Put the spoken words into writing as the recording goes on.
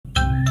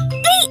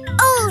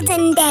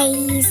Olden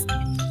days.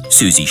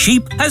 Suzy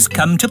Sheep has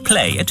come to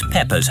play at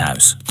Peppa's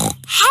house.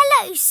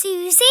 Hello,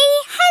 Suzy.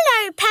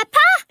 Hello, Peppa.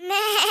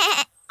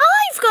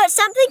 I've got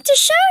something to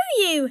show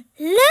you.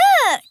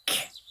 Look.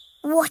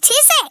 What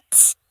is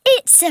it?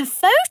 It's a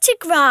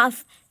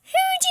photograph. Who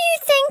do you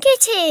think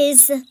it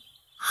is?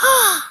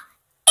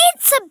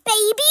 It's a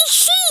baby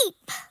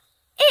sheep.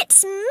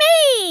 It's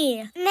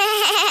me.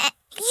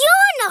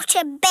 You're not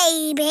a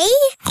baby.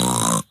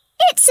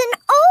 It's an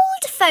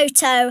old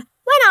photo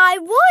when I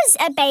was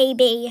a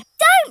baby.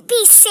 Don't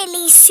be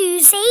silly,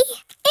 Suzy.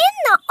 In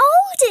the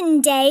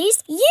olden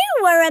days, you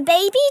were a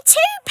baby too,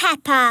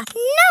 Peppa.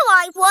 No,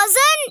 I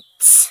wasn't.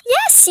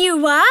 Yes, you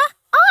were.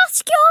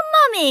 Ask your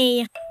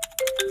mummy.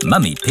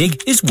 Mummy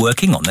Pig is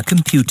working on the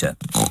computer.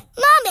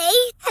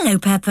 Mummy? Hello,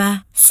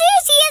 Peppa.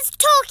 Suzy is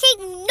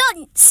talking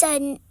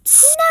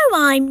nonsense. No,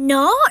 I'm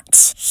not.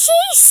 She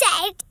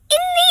said in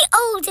the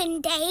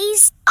olden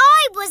days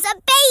I was a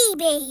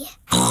baby.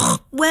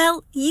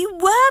 Well, you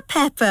were,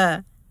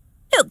 Peppa.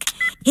 Look,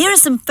 here are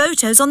some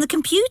photos on the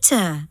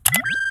computer.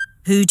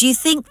 Who do you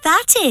think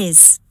that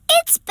is?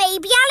 It's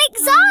baby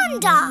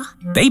Alexander.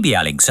 Baby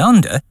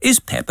Alexander is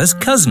Peppa's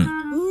cousin.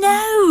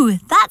 No,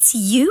 that's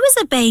you as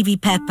a baby,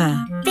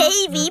 Peppa.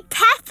 Baby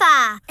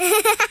Peppa.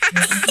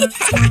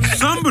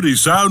 Somebody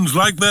sounds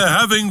like they're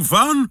having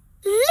fun.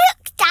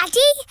 Look,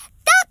 Daddy.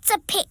 That's a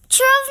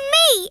picture of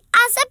me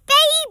as a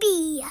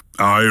baby.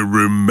 I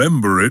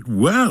remember it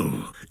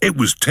well. It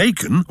was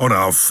taken on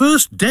our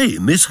first day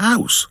in this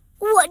house.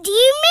 What do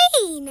you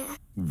mean?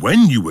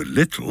 When you were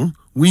little,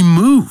 we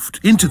moved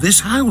into this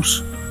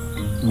house.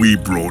 We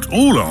brought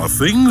all our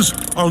things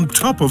on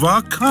top of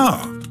our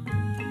car.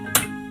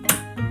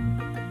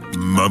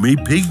 Mummy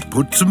Pig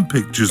put some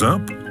pictures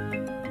up.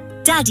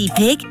 Daddy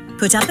Pig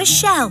put up a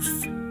shelf.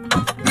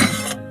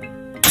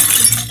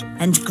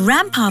 And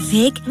Grandpa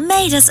Pig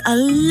made us a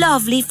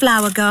lovely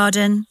flower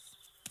garden.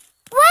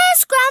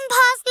 Where's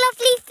Grandpa's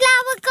lovely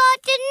flower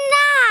garden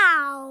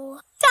now?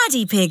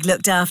 Daddy Pig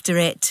looked after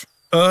it.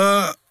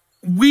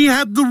 We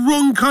had the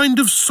wrong kind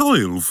of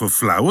soil for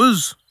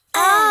flowers.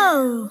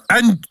 Oh.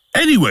 And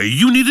anyway,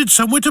 you needed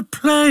somewhere to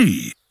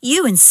play.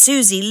 You and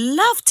Suzy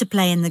loved to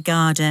play in the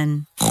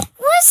garden.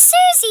 Was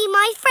Suzy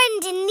my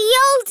friend in the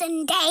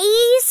olden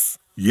days?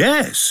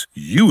 Yes,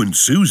 you and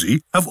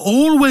Suzy have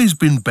always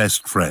been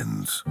best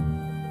friends. In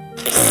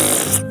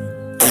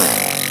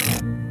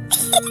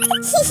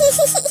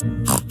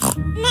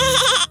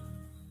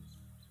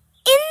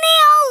the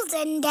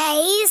olden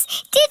days,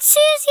 did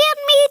Suzy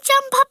and me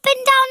jump up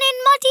and down in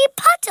muddy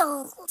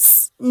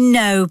puddles?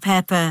 No,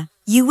 Peppa.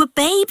 You were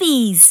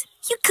babies.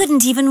 You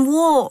couldn't even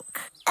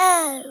walk.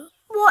 Oh,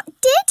 what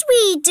did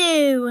we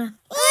do?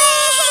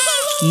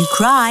 You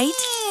cried.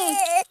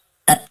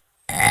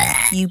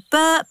 You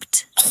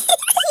burped.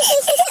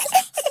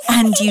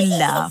 And you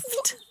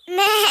laughed.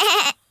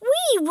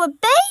 We were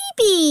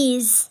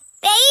babies.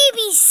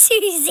 Baby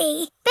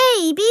Suzy.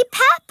 Baby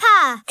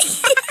Peppa.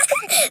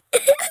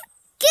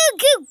 Goo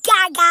goo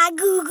gaga,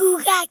 goo goo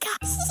gaga.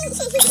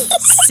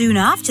 Soon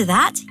after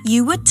that,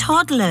 you were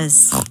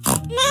toddlers.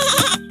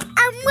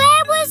 And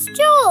where was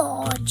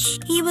George?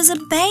 He was a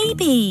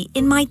baby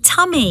in my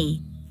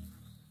tummy.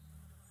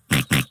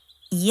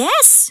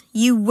 Yes,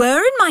 you were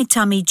in my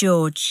tummy,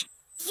 George.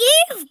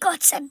 You've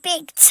got a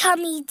big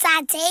tummy,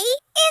 Daddy.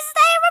 Is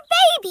there a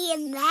baby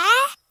in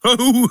there?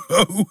 Oh,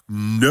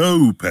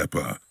 no,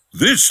 Peppa.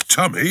 This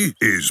tummy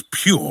is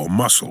pure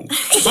muscle.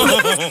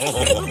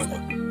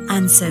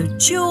 And so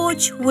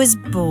George was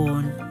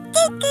born.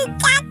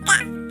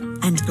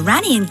 And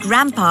Granny and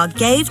Grandpa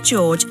gave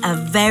George a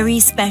very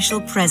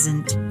special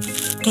present.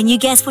 Can you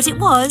guess what it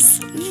was?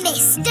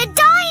 Mr.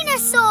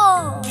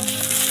 Dinosaur.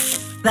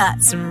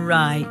 That's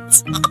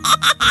right.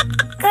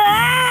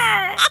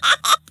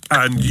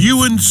 And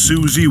you and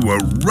Suzy were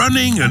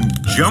running and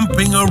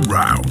jumping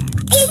around.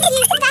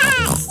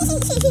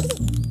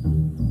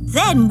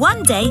 Then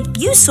one day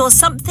you saw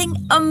something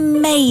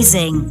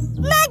amazing.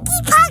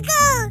 Muggy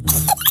Puggle.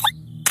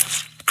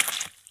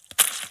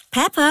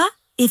 Peppa,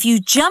 if you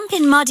jump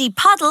in muddy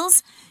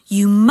puddles,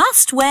 you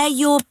must wear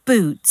your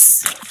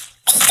boots.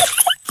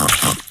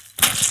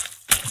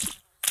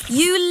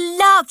 You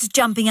loved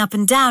jumping up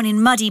and down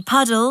in muddy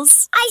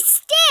puddles. I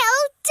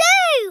still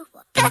do.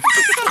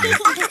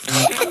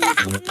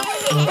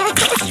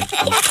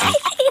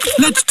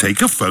 Let's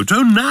take a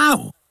photo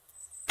now.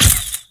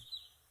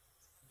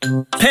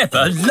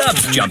 Peppa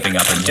loves jumping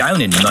up and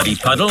down in muddy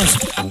puddles.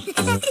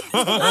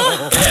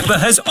 Peppa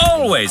has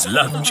always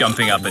loved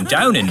jumping up and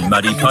down in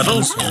muddy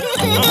puddles.